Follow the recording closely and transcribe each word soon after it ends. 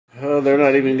Well, they're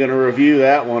not even going to review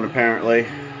that one, apparently.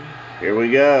 Here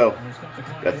we go.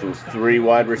 Got the 3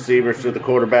 wide receivers to the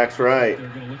quarterback's right.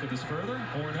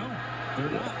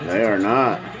 They are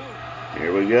not.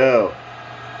 Here we go.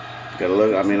 Got to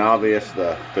look, I mean, obvious,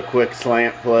 the quick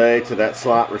slant play to that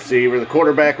slot receiver. The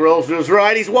quarterback rolls to his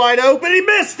right. He's wide open. He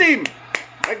missed him.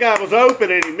 That guy was open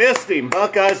and he missed him.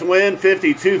 Buckeyes win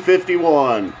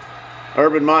 52-51.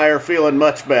 Urban Meyer feeling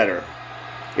much better.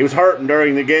 He was hurting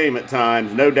during the game at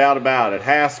times, no doubt about it.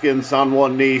 Haskins on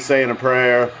one knee saying a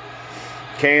prayer.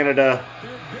 Canada,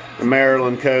 the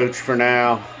Maryland coach for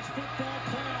now.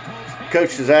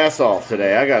 Coached his ass off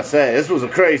today, I gotta say. This was a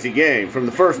crazy game. From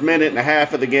the first minute and a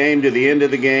half of the game to the end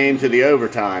of the game to the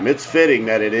overtime. It's fitting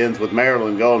that it ends with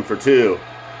Maryland going for 2.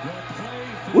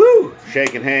 Woo!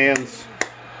 Shaking hands.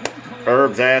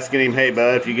 Herb's asking him, hey,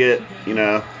 bud, if you get, you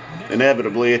know,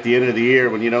 inevitably at the end of the year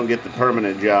when you don't get the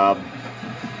permanent job,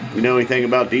 you know anything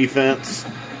about defense?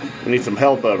 We need some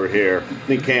help over here. I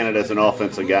think Canada's an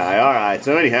offensive guy. All right,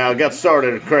 so anyhow, got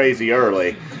started crazy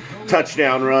early.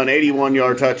 Touchdown run,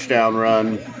 81-yard touchdown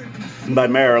run by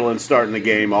Maryland starting the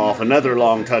game off. Another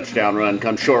long touchdown run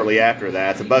comes shortly after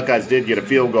that. The Buckeyes did get a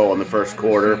field goal in the first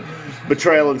quarter, but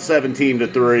trailing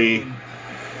 17-3.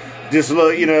 Just,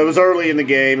 you know, it was early in the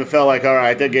game. It felt like, all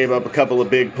right, they gave up a couple of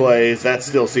big plays. That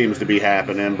still seems to be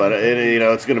happening, but, you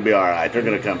know, it's going to be all right. They're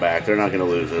going to come back. They're not going to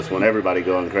lose this one. Everybody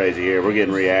going crazy here. We're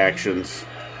getting reactions.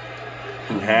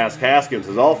 And Haskins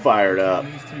is all fired up.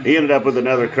 He ended up with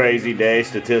another crazy day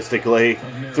statistically.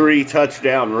 3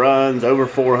 touchdown runs, over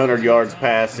 400 yards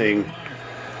passing.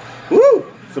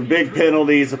 Woo! Some big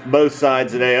penalties on both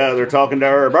sides today. Oh, they're talking to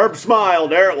Herb. Herb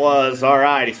smiled. There it was. All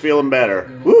right, he's feeling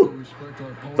better. Woo!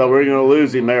 Thought we were going to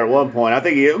lose him there at one point. I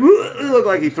think it looked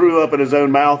like he threw up in his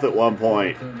own mouth at one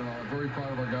point.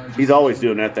 He's always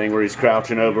doing that thing where he's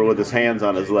crouching over with his hands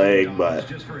on his leg, but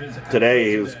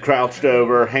today he was crouched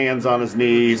over, hands on his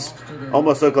knees.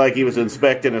 Almost looked like he was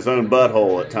inspecting his own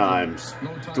butthole at times.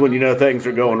 It's when you know things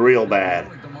are going real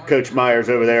bad. Coach Meyer's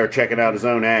over there checking out his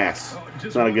own ass.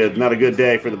 It's not a good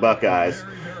day for the Buckeyes.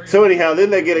 So anyhow,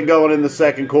 then they get it going in the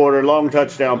second quarter. Long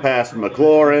touchdown pass from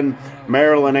McFarland.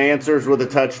 Maryland answers with a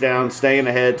touchdown, staying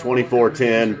ahead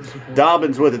 24-10.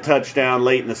 Dobbins with a touchdown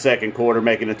late in the second quarter,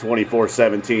 making it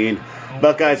 24-17.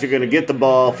 Buckeyes are going to get the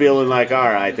ball, feeling like,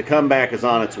 all right, the comeback is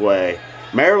on its way.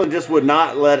 Maryland just would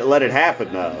not let it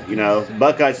happen, though. You know,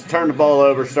 Buckeyes turned the ball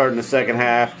over starting the second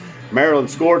half. Maryland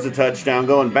scores a touchdown,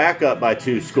 going back up by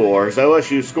 2 scores.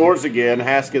 OSU scores again.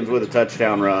 Haskins with a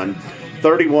touchdown run.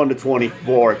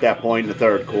 31-24 at that point in the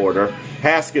third quarter.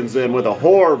 Haskins in with a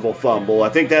horrible fumble. I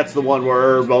think that's the one where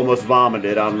Herb almost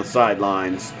vomited on the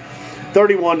sidelines.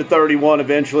 31-31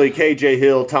 eventually. KJ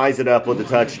Hill ties it up with a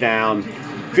touchdown.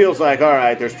 Feels like, all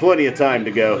right, there's plenty of time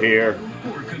to go here.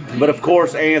 But, of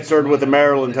course, answered with a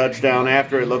Maryland touchdown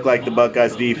after it looked like the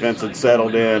Buckeyes defense had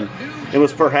settled in. It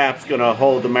was perhaps going to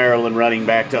hold the Maryland running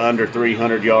back to under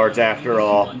 300 yards after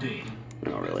all.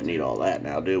 We don't really need all that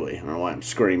now, do we? I don't know why I'm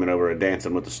screaming over a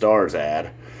Dancing with the Stars ad.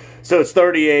 So it's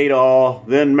 38-all.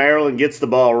 Then Maryland gets the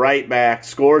ball right back,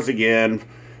 scores again.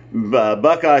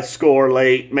 Buckeyes score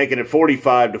late, making it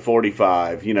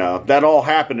 45-45. You know, that all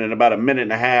happened in about a minute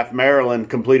and a half. Maryland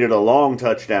completed a long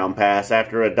touchdown pass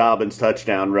after a Dobbins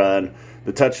touchdown run.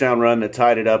 The touchdown run that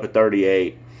tied it up at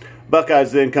 38.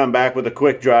 Buckeyes then come back with a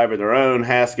quick drive of their own.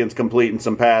 Haskins completing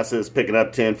some passes, picking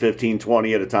up 10, 15,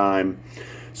 20 at a time.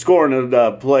 Scoring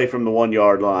a play from the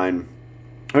 1-yard line.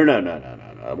 Or no.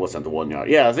 It wasn't the 1 yard.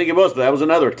 Yeah, I think it was. That was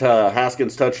another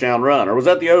Haskins touchdown run. Or was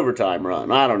that the overtime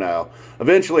run? I don't know.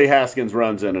 Eventually, Haskins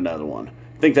runs in another one.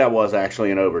 I think that was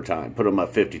actually an overtime. Put them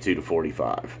up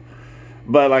 52-45.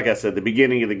 But like I said, the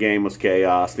beginning of the game was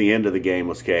chaos. The end of the game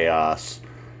was chaos.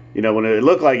 You know, when it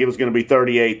looked like it was going to be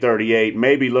 38-38,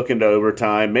 maybe looking to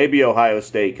overtime. Maybe Ohio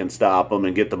State can stop them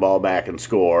and get the ball back and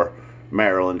score.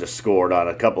 Maryland just scored on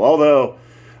a couple. Although,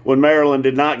 when Maryland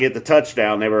did not get the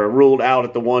touchdown, they were ruled out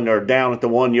at the 1 or down at the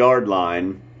 1 yard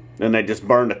line. And they just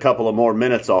burned a couple of more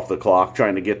minutes off the clock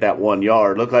trying to get that 1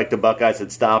 yard. Looked like the Buckeyes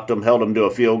had stopped them, held them to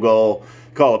a field goal,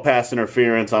 call a pass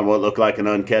interference on what looked like an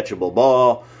uncatchable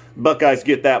ball. Buckeyes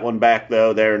get that one back,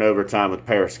 though, there in overtime with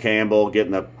Paris Campbell,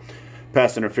 getting the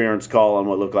pass interference call on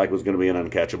what looked like was going to be an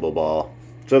uncatchable ball.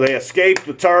 So they escaped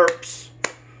the Terps.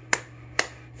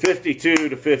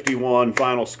 52-51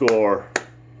 final score.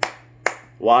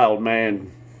 Wild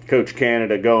man, Coach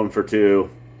Canada going for 2.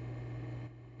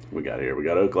 We got here. We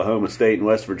got Oklahoma State and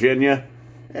West Virginia.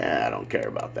 I don't care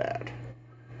about that.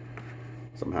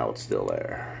 Somehow it's still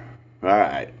there. All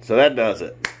right, so that does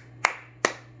it.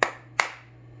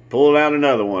 Pulling out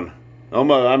another one.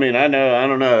 Almost, I mean, I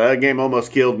don't know. That game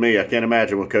almost killed me. I can't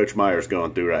imagine what Coach Meyer's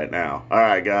going through right now. All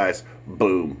right, guys.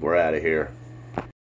 Boom. We're out of here.